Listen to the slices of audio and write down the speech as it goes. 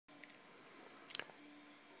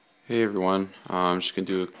Hey everyone, I'm just going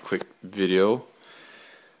to do a quick video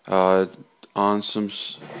uh, on some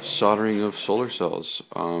soldering of solar cells.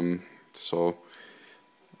 So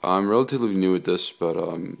I'm relatively new at this, but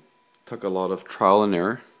took a lot of trial and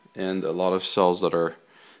error and a lot of cells that are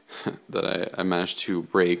that I managed to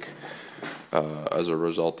break as a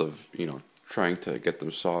result of trying to get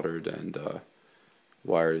them soldered and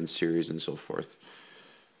wired in series and so forth.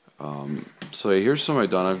 So here's some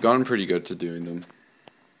I've done. I've gotten pretty good to doing them.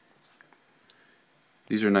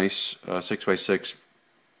 These are nice 6x6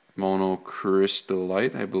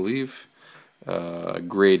 monocrystalline, I believe,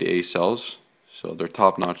 grade A cells. So they're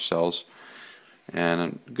top-notch cells. And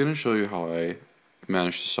I'm going to show you how I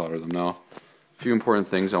managed to solder them. Now, a few important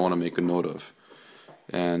things I want to make a note of.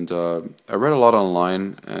 And I read a lot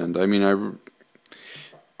online, and I mean,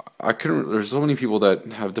 I couldn't. There's so many people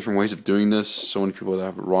that have different ways of doing this, so many people that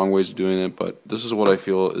have wrong ways of doing it, but this is what I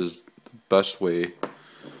feel is the best way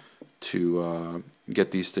to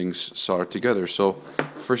get these things soldered together. So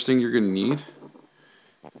first thing you're going to need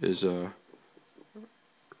is a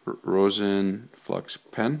rosin flux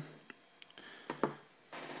pen,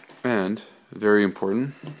 and very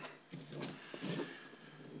important,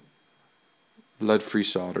 lead-free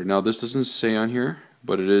solder. Now this doesn't say on here,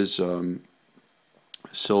 but it is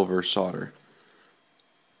silver solder,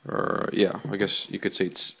 or yeah, I guess you could say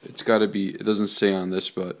it's got to be. It doesn't say on this,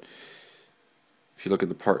 but if you look at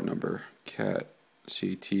the part number,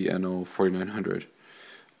 CTNO 4900.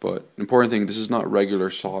 But important thing, this is not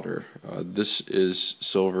regular solder. This is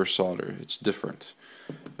silver solder. It's different,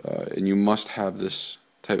 and you must have this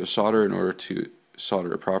type of solder in order to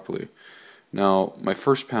solder it properly. Now, my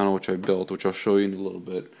first panel, which I built, which I'll show you in a little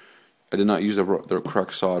bit, I did not use the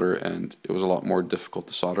correct solder, and it was a lot more difficult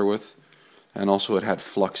to solder with. And also, it had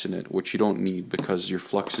flux in it, which you don't need because your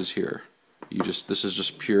flux is here. This is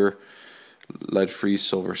just pure lead-free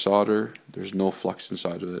silver solder. There's no flux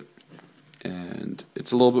inside of it, and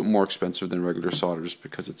it's a little bit more expensive than regular solder just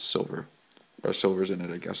because it's silver, or silver's in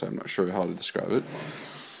it. I guess I'm not sure how to describe it.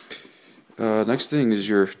 Next thing is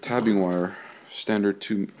your tabbing wire, standard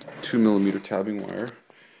 2mm tabbing wire.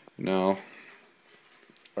 Now,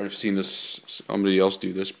 I've seen somebody else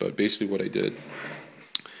do this, but basically what I did,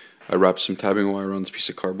 I wrapped some tabbing wire on this piece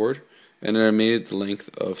of cardboard, and then I made it the length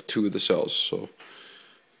of 2 of the cells. So,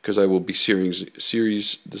 because I will be series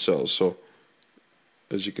the cells. So,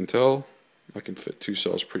 as you can tell, I can fit 2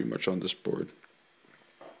 cells pretty much on this board,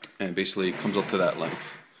 and basically it comes up to that length.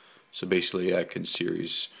 So basically, I can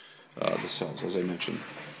series the cells, as I mentioned.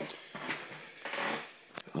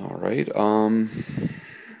 All right.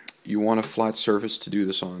 You want a flat surface to do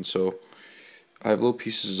this on. So I have little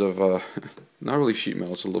pieces of not really sheet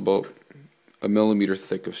metal. It's about 1 millimeter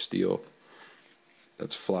thick of steel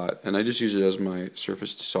that's flat, and I just use it as my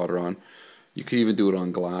surface to solder on. You can even do it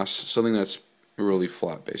on glass, something that's really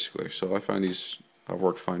flat basically. So I find these have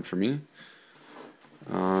worked fine for me.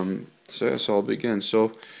 So yes, I'll begin.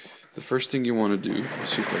 So the first thing you want to do,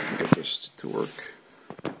 let's see if I can get this to work.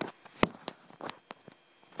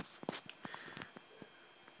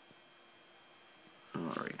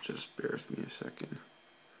 Alright, just bear with me a second.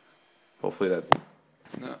 Hopefully that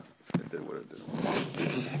did what it did.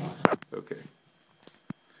 Okay.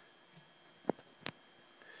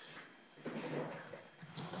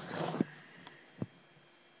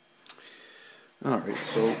 Alright,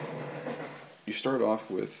 so you start off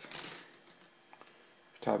with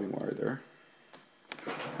tabbing wire there.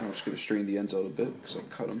 I'm just going to strain the ends out a bit because I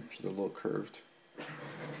cut them so they're a little curved.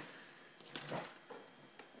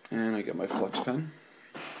 And I get my flux pen.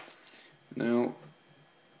 Now,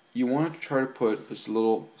 you want to try to put as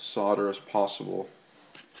little solder as possible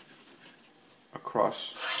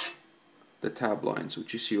across the tab lines,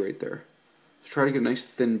 which you see right there. So try to get a nice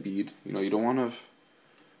thin bead. You don't want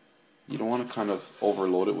to kind of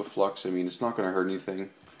overload it with flux. I mean, it's not going to hurt anything.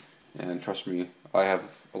 And trust me, I have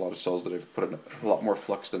a lot of cells that I've put a lot more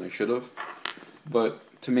flux than I should have.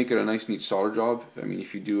 But to make it a nice, neat solder job, I mean,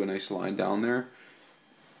 if you do a nice line down there,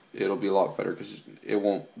 it'll be a lot better because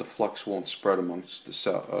the flux won't spread amongst the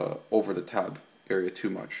cell over the tab area too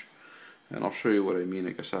much. And I'll show you what I mean, I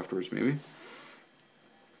guess, afterwards maybe.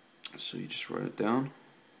 So you just write it down.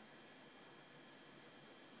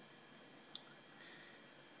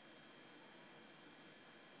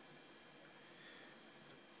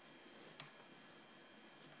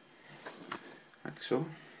 Like so.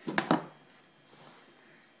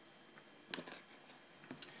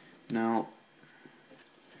 Now,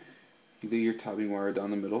 you lay your tabbing wire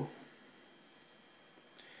down the middle.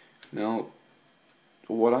 Now,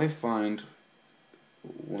 what I find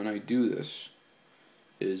when I do this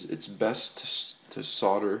is it's best to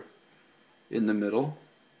solder in the middle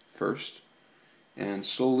first and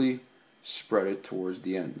slowly spread it towards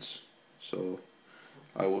the ends. So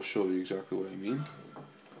I will show you exactly what I mean.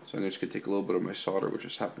 So I'm just going to take a little bit of my solder, which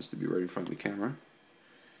just happens to be right in front of the camera.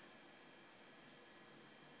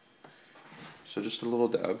 So just a little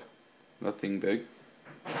dab, nothing big.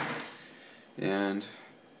 And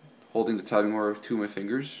holding the tabbing wire with two of my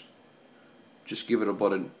fingers, just give it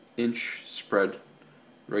about an inch spread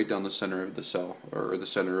right down the center of the cell, or the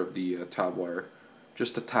center of the tab wire,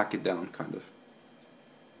 just to tack it down, kind of.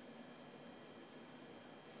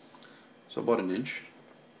 So about an inch.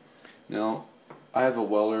 Now, I have a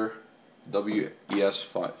Weller WES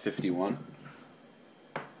 51.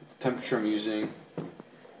 The temperature I'm using,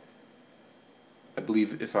 I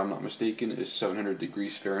believe, if I'm not mistaken, is 700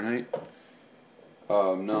 degrees Fahrenheit.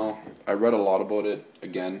 No, I read a lot about it.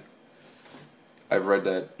 Again, I've read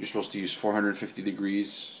that you're supposed to use 450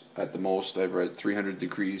 degrees at the most. I've read 300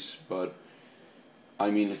 degrees, but I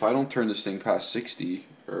mean, if I don't turn this thing past 60,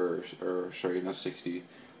 or sorry, not 60,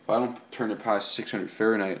 if I don't turn it past 600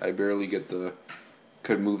 Fahrenheit, I barely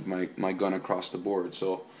could move my gun across the board.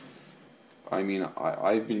 So, I mean,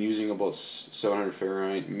 I've been using about 700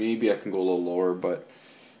 Fahrenheit. Maybe I can go a little lower, but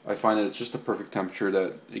I find that it's just the perfect temperature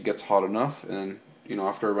that it gets hot enough, and you know,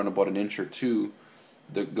 after I run about an inch or two,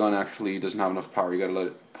 the gun actually doesn't have enough power. You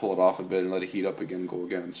gotta pull it off a bit and let it heat up again, go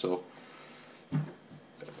again. So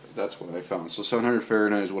that's what I found. So 700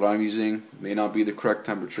 Fahrenheit is what I'm using. May not be the correct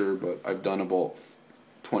temperature, but I've done about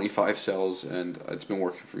 25 cells and it's been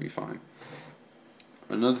working for me fine.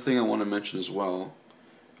 Another thing I want to mention as well,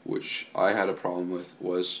 which I had a problem with,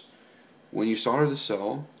 was when you solder the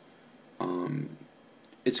cell,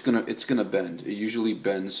 it's gonna bend. It usually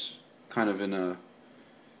bends kind of in a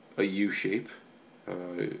U shape.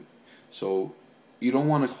 So you don't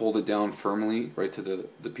want to hold it down firmly right to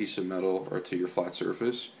the piece of metal or to your flat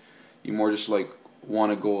surface. You more just like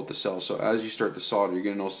want to go with the cell. So as you start to solder, you're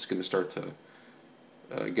going to notice it's going to start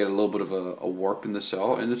to get a little bit of a warp in the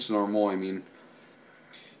cell, and it's normal. I mean,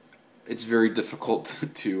 it's very difficult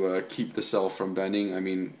to keep the cell from bending. I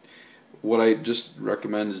mean, what I just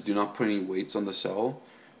recommend is do not put any weights on the cell.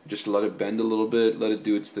 Just let it bend a little bit, let it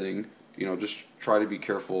do its thing. You know, just try to be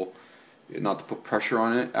careful not to put pressure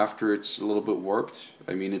on it after it's a little bit warped.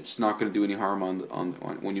 I mean, it's not going to do any harm on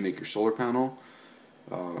when you make your solar panel.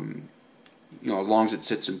 You know, as long as it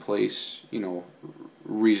sits in place, you know,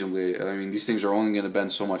 reasonably. I mean, these things are only going to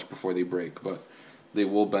bend so much before they break, but they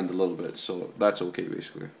will bend a little bit, so that's okay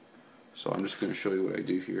basically. So I'm just going to show you what I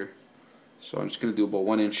do here. So I'm just going to do about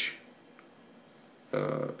 1 inch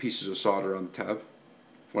pieces of solder on the tab,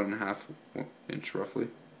 1.5 inch roughly.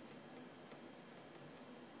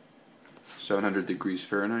 700 degrees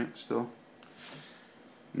Fahrenheit still.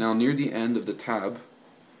 Now near the end of the tab,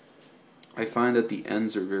 I find that the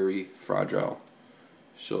ends are very fragile.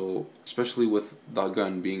 So especially with the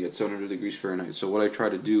gun being at 700 degrees Fahrenheit. So what I try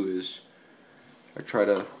to do is I try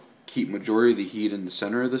to keep majority of the heat in the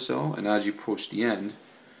center of the cell, and as you approach the end,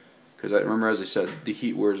 because I remember, as I said, the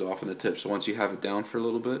heat wears off on the tip. So once you have it down for a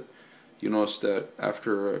little bit, you notice that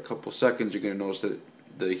after a couple seconds you're going to notice that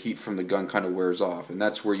the heat from the gun kind of wears off, and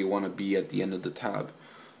that's where you want to be at the end of the tab,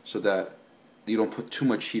 so that you don't put too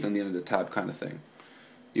much heat on the end of the tab, kind of thing.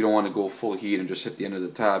 You don't want to go full heat and just hit the end of the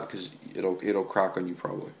tab, because it'll crack on you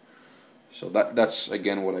probably. So that's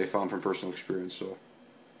again what I found from personal experience. So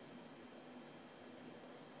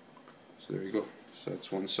there you go. So that's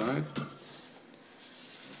one side.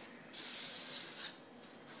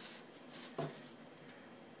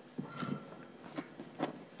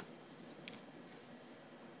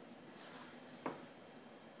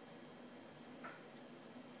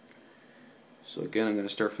 So again, I'm going to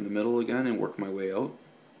start from the middle again and work my way out.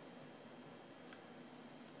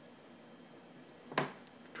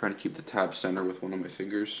 Trying to keep the tab center with one of my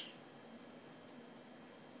fingers.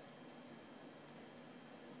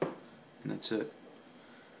 And that's it.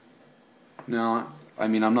 Now, I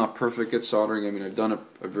mean, I'm not perfect at soldering. I mean, I've done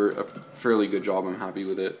a fairly good job. I'm happy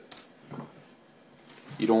with it.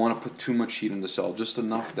 You don't want to put too much heat in the cell, just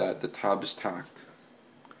enough that the tab is tacked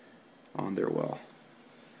on there well.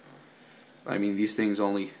 I mean, these things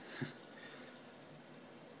only,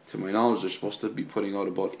 to my knowledge, they're supposed to be putting out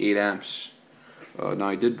about 8 amps. Now,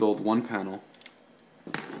 I did build one panel,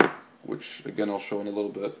 which, again, I'll show in a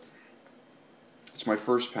little bit. It's my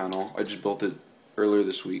first panel. I just built it earlier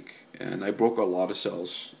this week, and I broke a lot of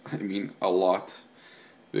cells. I mean, a lot,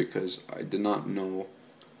 because I did not know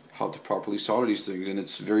how to properly solder these things, and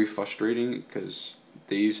it's very frustrating because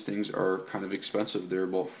these things are kind of expensive. They're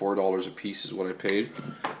about $4 a piece is what I paid,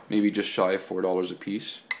 maybe just shy of $4 a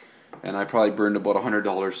piece, and I probably burned about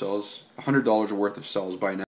 $100 worth of cells by now.